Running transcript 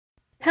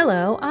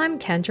Hello, I'm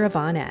Kendra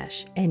Von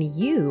Esch, and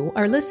you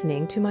are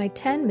listening to my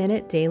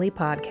 10-minute daily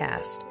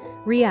podcast,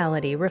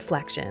 Reality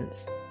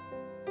Reflections.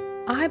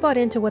 I bought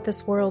into what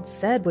this world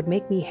said would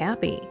make me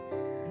happy.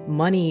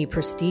 Money,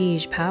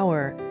 prestige,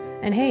 power.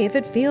 And hey, if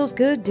it feels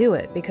good, do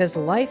it, because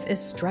life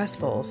is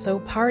stressful, so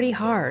party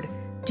hard.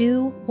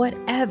 Do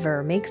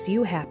whatever makes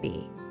you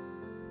happy.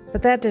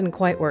 But that didn't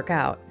quite work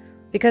out,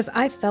 because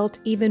I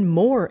felt even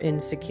more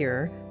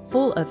insecure,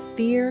 full of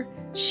fear,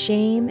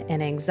 shame,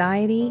 and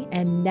anxiety,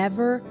 and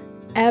never,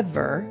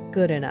 ever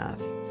good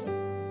enough.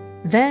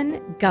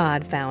 Then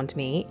God found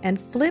me and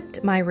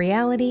flipped my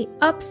reality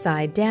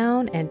upside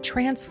down and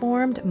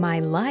transformed my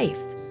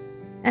life.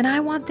 And I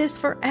want this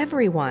for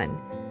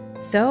everyone.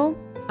 So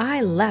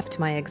I left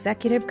my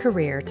executive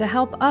career to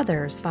help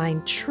others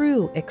find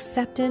true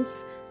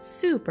acceptance,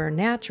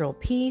 supernatural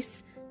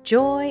peace,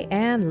 joy,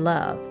 and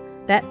love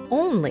that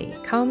only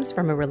comes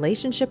from a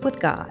relationship with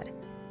God.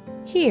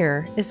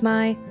 Here is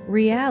my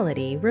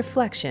reality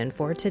reflection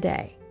for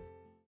today.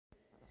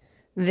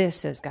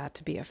 This has got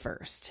to be a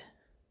first.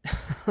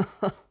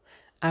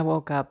 I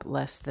woke up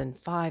less than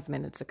 5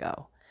 minutes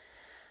ago.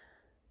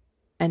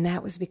 And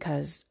that was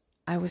because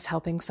I was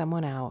helping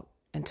someone out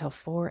until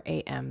 4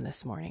 a.m.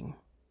 this morning.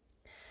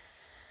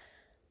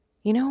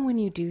 You know when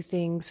you do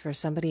things for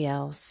somebody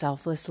else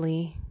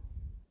selflessly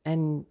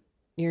and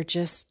you're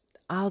just,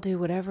 I'll do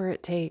whatever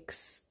it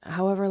takes,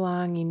 however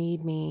long you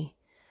need me,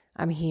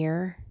 I'm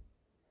here.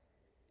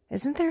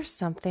 Isn't there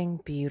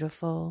something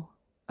beautiful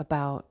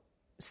about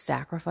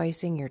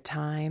sacrificing your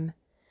time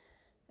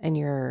and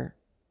your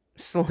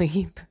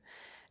sleep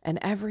and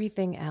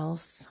everything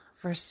else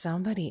for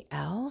somebody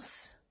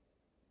else?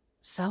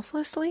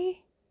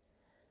 Selflessly?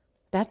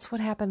 That's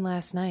what happened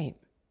last night.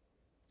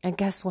 And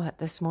guess what?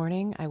 This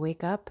morning I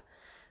wake up,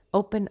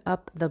 open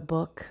up the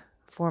book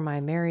for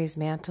my Mary's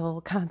Mantle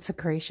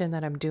consecration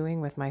that I'm doing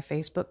with my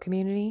Facebook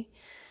community,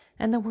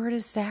 and the word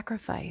is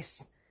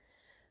sacrifice.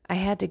 I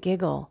had to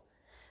giggle.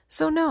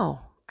 So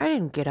no, I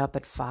didn't get up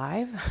at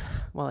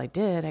 5. Well, I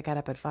did. I got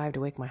up at 5 to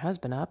wake my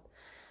husband up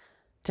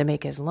to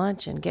make his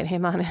lunch and get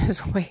him on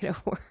his way to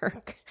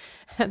work.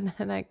 And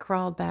then I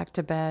crawled back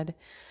to bed.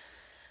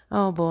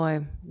 Oh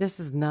boy,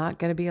 this is not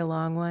going to be a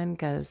long one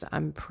because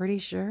I'm pretty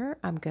sure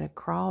I'm going to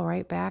crawl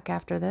right back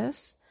after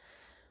this.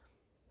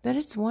 But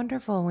it's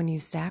wonderful when you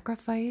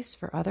sacrifice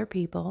for other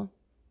people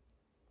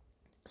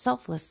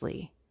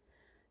selflessly.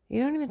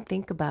 You don't even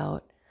think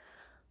about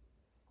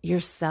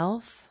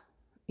yourself.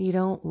 You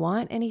don't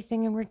want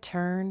anything in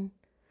return.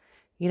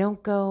 You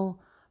don't go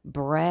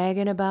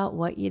bragging about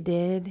what you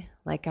did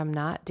like I'm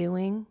not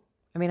doing.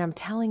 I mean, I'm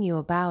telling you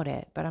about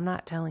it, but I'm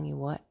not telling you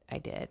what I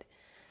did.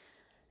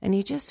 And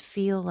you just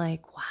feel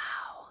like,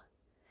 wow,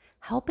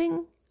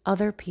 helping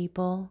other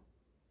people,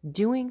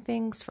 doing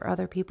things for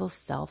other people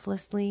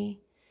selflessly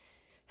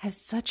has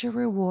such a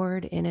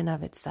reward in and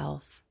of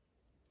itself.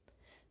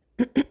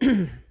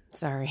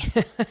 Sorry.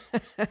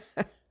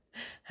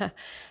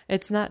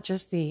 It's not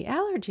just the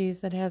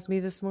allergies that has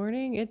me this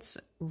morning. It's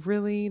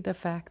really the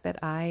fact that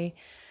I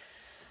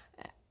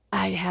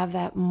have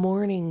that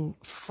morning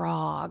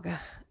frog.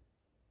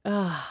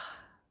 Ugh.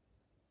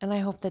 And I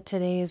hope that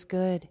today is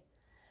good.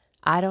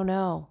 I don't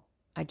know.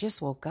 I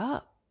just woke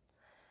up.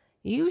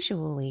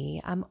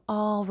 Usually, I'm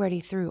already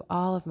through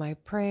all of my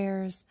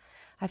prayers.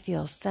 I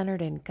feel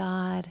centered in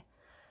God.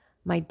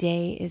 My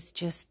day is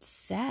just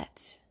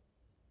set.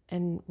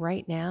 And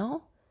right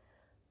now,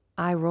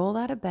 I rolled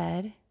out of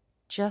bed,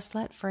 just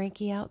let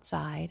Frankie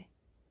outside,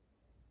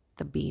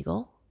 the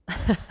beagle,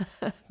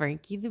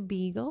 Frankie the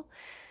beagle.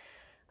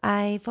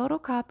 I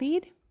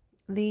photocopied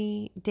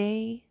the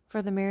day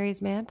for the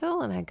Mary's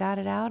Mantle, and I got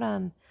it out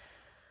on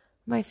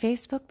my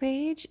Facebook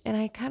page, and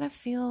I kind of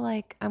feel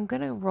like I'm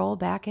going to roll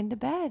back into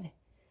bed,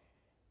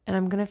 and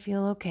I'm going to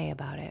feel okay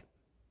about it.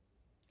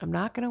 I'm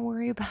not going to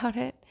worry about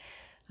it.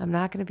 I'm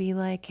not going to be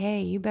like,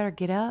 hey, you better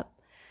get up.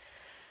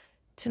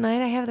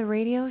 Tonight I have the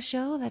radio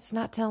show. That's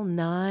not till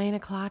 9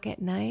 o'clock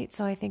at night,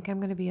 so I think I'm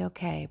going to be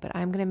okay. But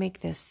I'm going to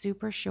make this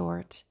super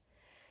short.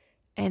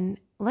 And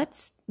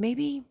let's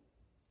maybe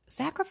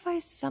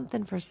sacrifice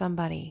something for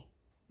somebody.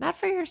 Not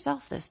for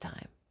yourself this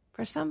time,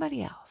 for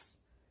somebody else.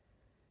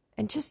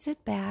 And just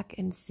sit back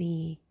and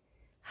see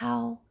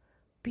how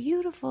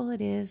beautiful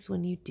it is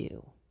when you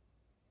do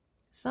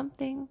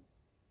something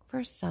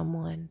for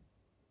someone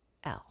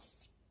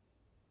else.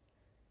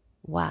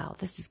 Wow,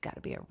 this has got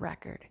to be a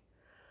record.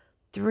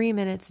 3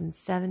 minutes and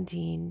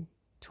 17,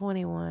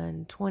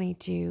 21,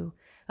 22.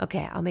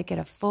 Okay, I'll make it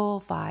a full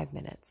 5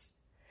 minutes.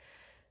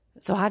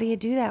 So how do you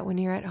do that when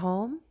you're at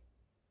home?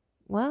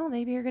 Well,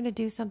 maybe you're going to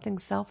do something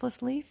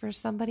selflessly for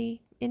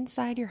somebody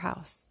inside your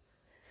house.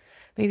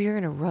 Maybe you're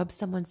going to rub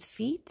someone's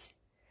feet.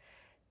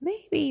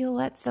 Maybe you'll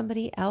let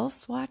somebody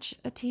else watch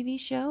a TV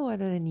show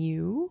other than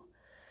you.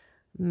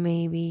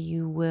 Maybe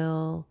you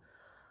will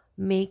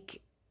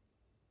make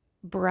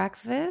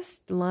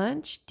breakfast,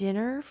 lunch,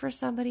 dinner for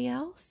somebody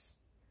else.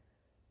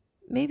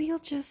 Maybe you'll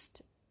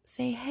just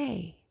say,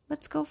 hey,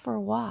 let's go for a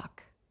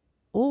walk.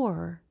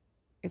 Or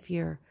if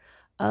you're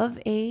of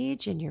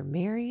age and you're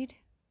married,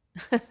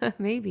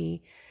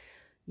 maybe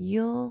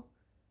you'll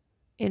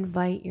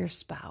invite your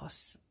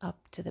spouse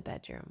up to the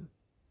bedroom.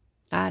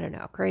 I don't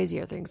know.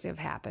 Crazier things have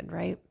happened,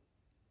 right?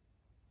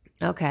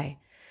 Okay.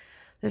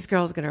 This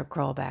girl's going to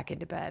crawl back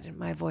into bed.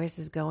 My voice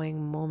is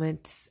going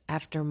moment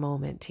after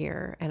moment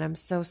here. And I'm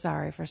so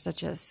sorry for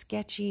such a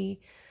sketchy,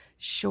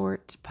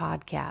 short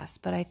podcast.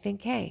 But I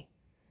think, hey,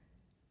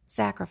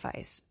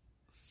 sacrifice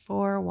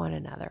for one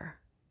another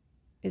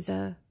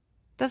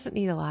doesn't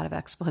need a lot of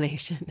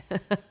explanation.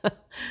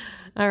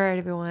 All right,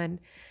 everyone.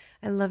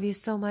 I love you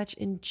so much.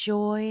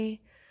 Enjoy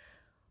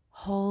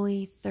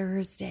Holy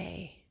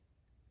Thursday.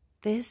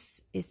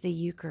 This is the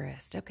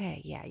Eucharist.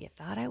 Okay, yeah, you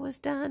thought I was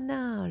done?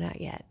 No, not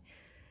yet.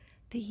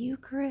 The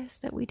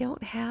Eucharist that we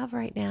don't have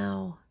right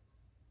now.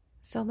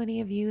 So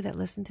many of you that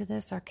listen to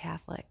this are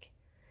Catholic.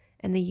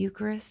 And the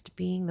Eucharist,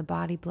 being the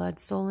body, blood,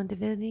 soul, and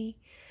divinity,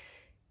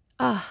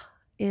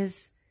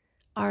 is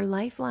our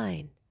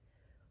lifeline.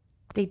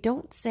 They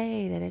don't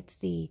say that it's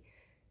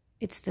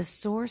the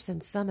source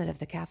and summit of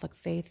the Catholic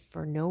faith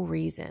for no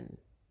reason.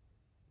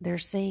 They're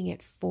saying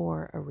it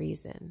for a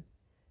reason.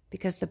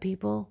 Because the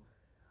people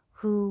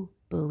who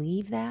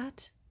believe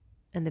that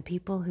and the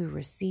people who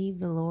receive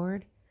the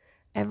Lord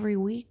every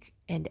week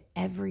and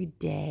every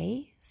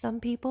day, some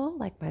people,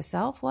 like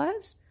myself,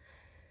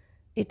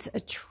 it's a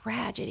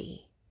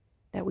tragedy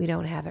that we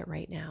don't have it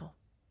right now.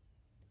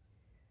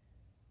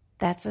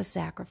 That's a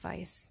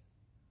sacrifice.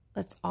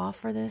 Let's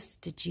offer this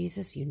to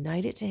Jesus,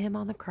 unite it to him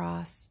on the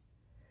cross.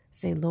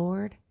 Say,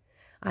 Lord,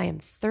 I am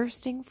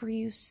thirsting for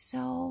you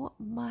so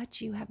much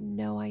you have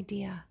no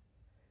idea.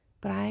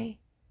 But I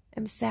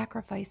am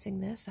sacrificing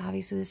this.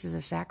 Obviously, this is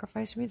a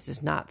sacrifice for me. This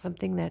is not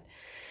something that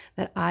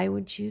I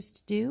would choose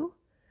to do.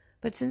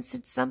 But since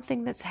it's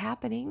something that's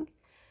happening,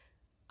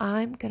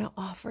 I'm going to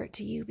offer it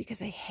to you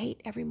because I hate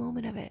every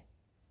moment of it.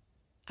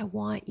 I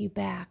want you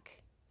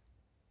back.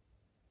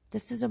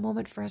 This is a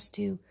moment for us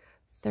to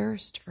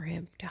thirst for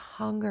him, to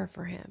hunger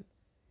for him.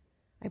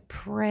 I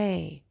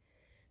pray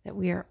that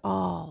we are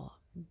all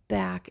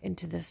back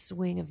into the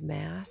swing of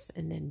Mass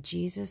and in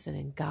Jesus and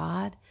in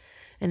God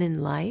and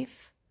in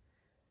life.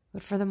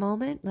 But for the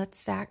moment,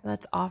 let's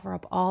offer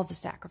up all the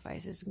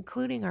sacrifices,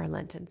 including our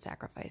Lenten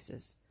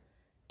sacrifices,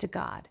 to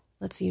God.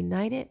 Let's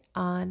unite it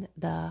on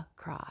the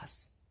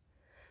cross.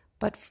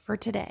 But for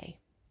today,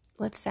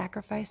 let's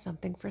sacrifice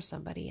something for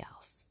somebody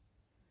else.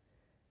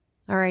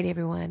 All right,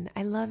 everyone.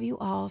 I love you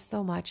all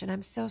so much, and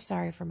I'm so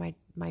sorry for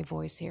my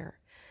voice here.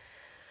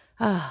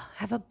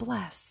 Have a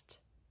blessed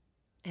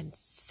and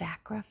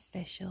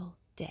sacrificial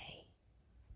day.